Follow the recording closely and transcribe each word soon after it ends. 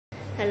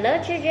Hello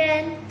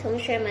children, 同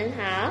学们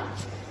好。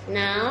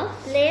Now,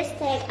 please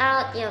take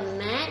out your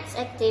maths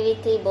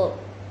activity book.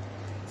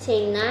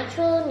 请拿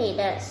出你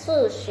的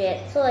数学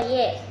作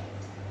业。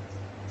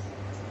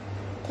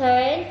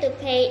Turn to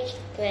page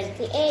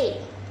 28.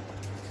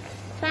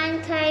 翻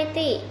开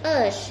第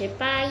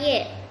28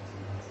页。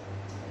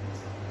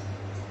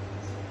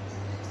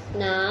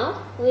Now,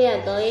 we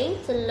are going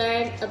to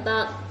learn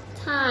about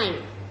time.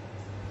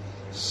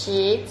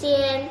 时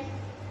间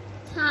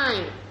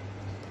time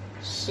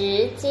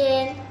时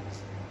间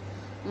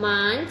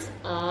months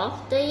of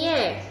the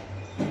year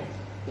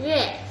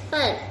月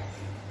份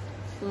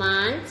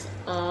months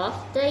of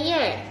the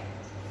year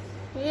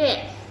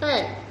月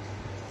份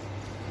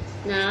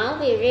Now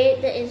we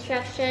read the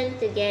instruction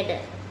together.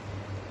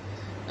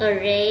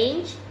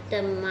 Arrange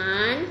the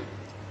month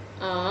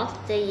of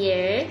the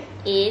year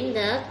in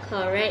the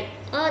correct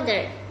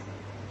order.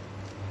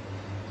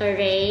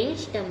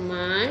 Arrange the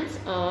months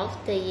of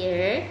the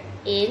year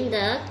in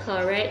the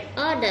correct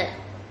order.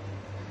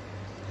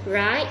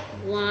 Write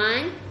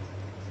 1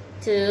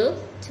 to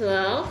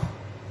 12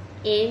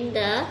 in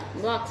the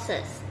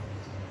boxes.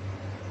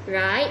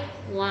 Write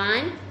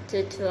 1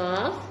 to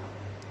 12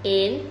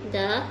 in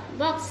the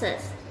boxes.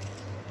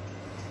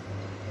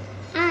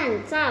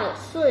 按照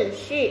顺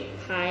序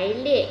排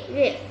列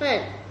月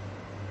份，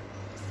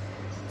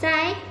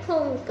在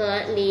空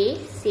格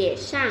里写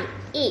上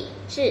1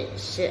至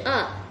12。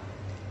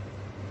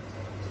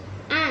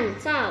按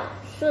照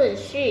顺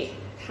序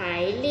排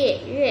列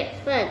月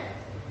份，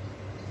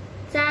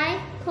在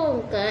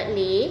空格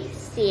里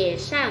写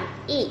上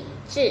1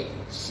至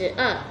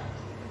12。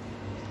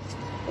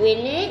We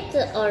need to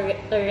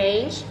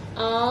arrange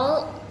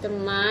all the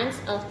months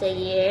of the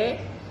year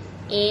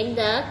in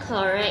the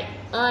correct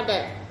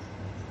order.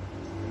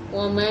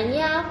 我们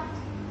要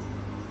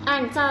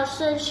按照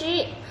顺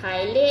序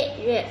排列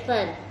月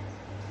份。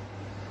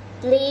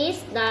Please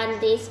done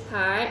this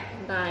part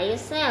by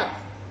yourself.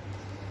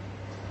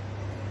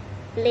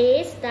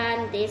 Please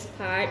done this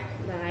part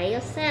by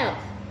yourself.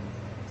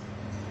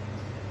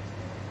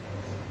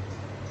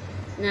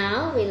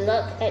 Now we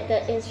look at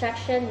the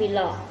instruction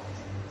below.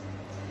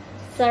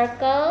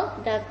 Circle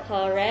the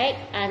correct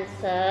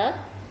answer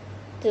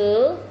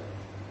to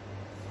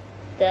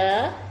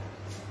the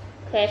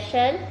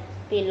question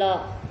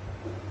below.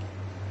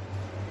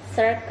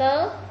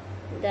 Circle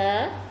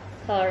the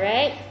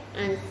correct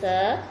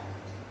answer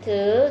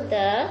to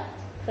the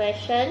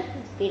question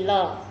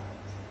below.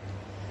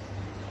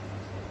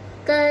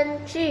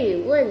 根据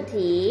问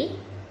题，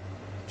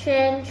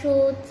圈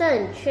出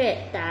正确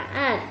答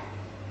案。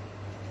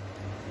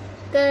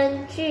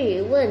根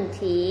据问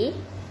题，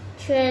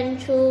圈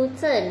出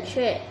正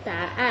确答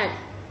案。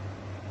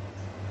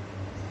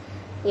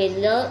We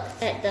look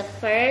at the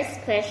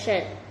first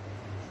question.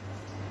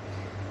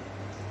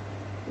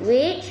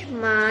 Which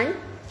month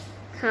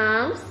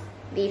comes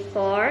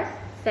before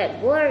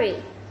February?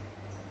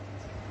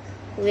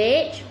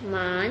 Which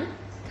month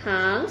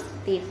comes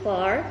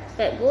before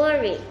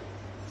February?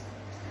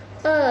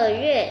 2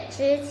月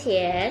之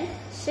前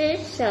是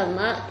什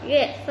么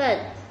月份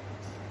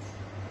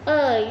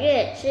？2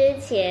月之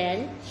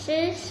前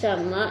是什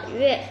么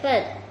月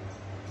份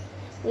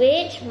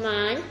 ？Which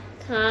month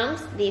comes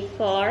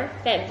before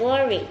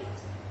February?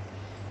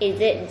 Is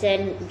it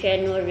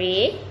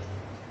January,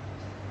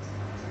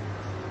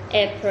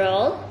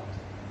 April,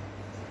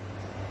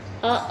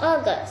 or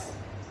August?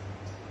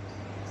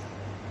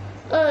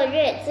 2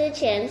月之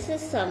前是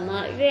什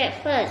么月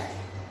份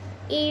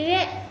？1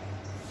月、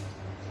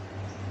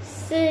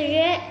4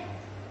月，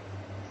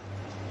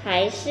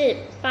还是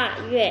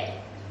8月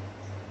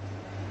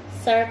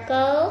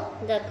？Circle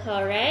the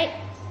correct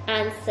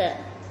answer.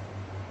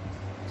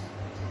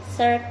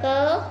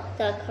 Circle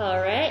the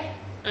correct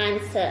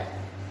answer.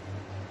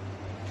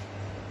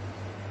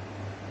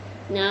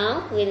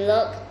 Now we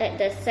look at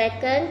the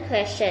second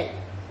question.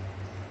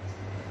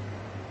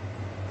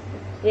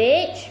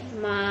 Which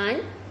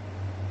month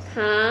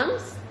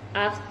comes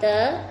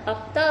after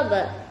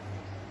October?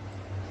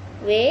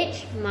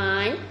 Which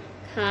month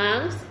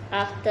comes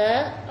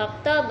after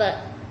October?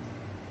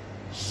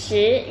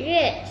 10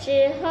月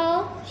之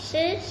后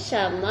是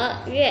什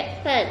么月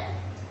份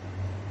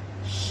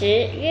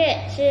？10月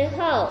之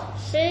后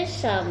是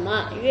什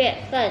么月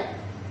份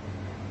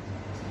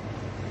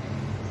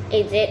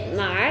 ？Is it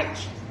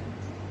March,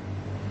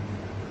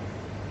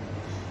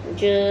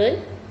 June,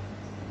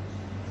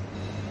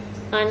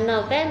 or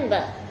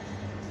November?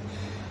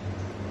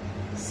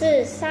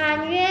 是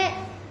3月、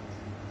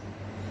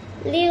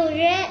6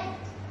月，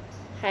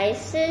还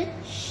是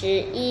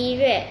11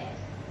月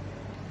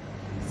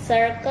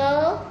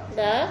？Circle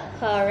the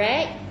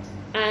correct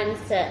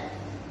answer.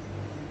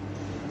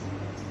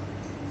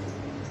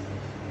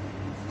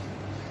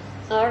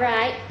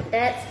 Alright,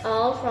 that's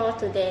all for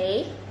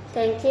today.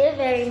 Thank you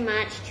very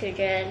much,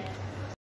 children.